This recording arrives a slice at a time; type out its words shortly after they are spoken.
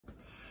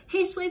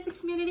Hey Schleese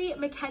community,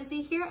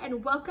 Mackenzie here,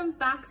 and welcome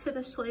back to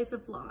the Schleese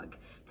vlog.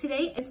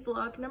 Today is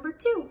vlog number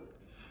 2.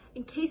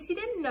 In case you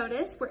didn't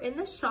notice, we're in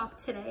the shop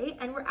today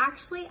and we're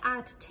actually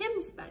at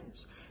Tim's bench.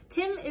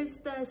 Tim is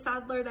the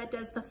saddler that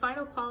does the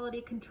final quality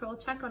control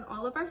check on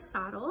all of our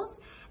saddles,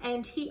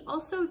 and he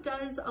also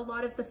does a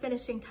lot of the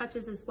finishing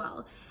touches as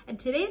well. And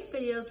today's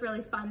video is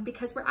really fun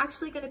because we're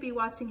actually going to be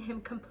watching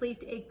him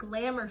complete a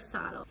glamour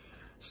saddle.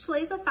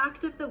 Schleese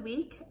fact of the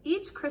week: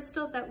 each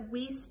crystal that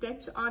we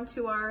stitch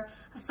onto our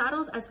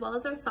saddles as well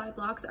as our thigh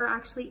blocks are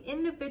actually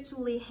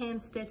individually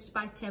hand stitched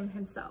by Tim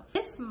himself.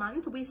 This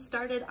month we've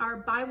started our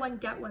buy one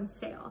get one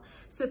sale.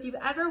 So if you've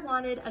ever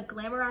wanted a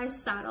glamorized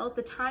saddle,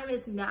 the time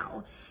is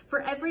now.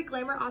 For every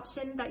glamour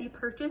option that you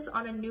purchase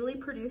on a newly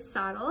produced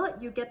saddle,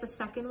 you get the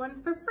second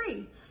one for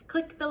free.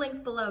 Click the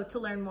link below to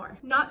learn more.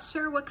 Not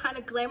sure what kind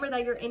of glamour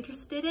that you're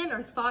interested in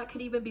or thought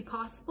could even be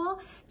possible?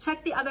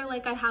 Check the other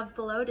link I have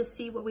below to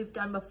see what we've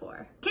done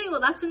before. Okay, well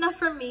that's enough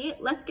from me.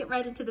 Let's get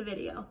right into the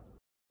video.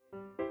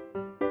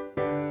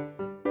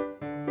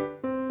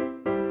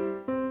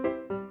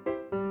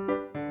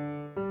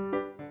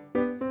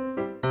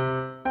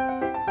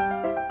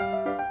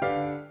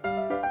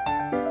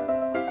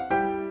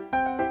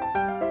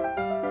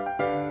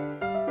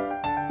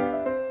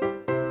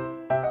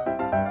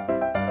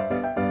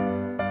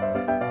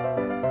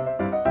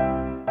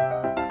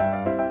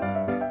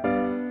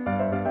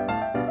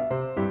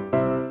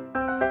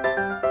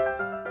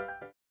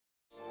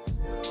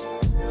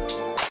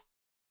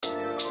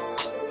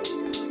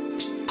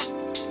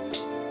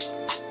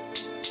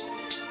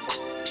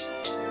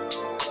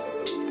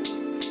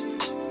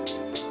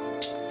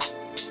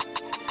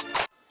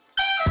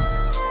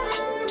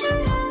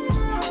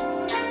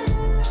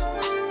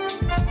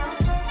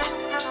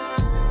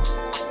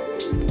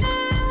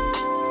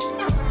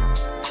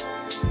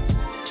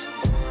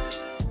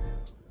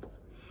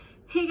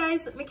 Hey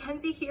guys,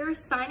 Mackenzie here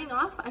signing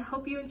off. I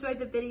hope you enjoyed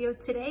the video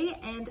today,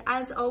 and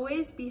as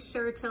always, be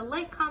sure to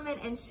like, comment,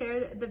 and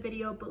share the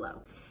video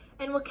below.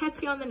 And we'll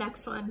catch you on the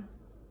next one.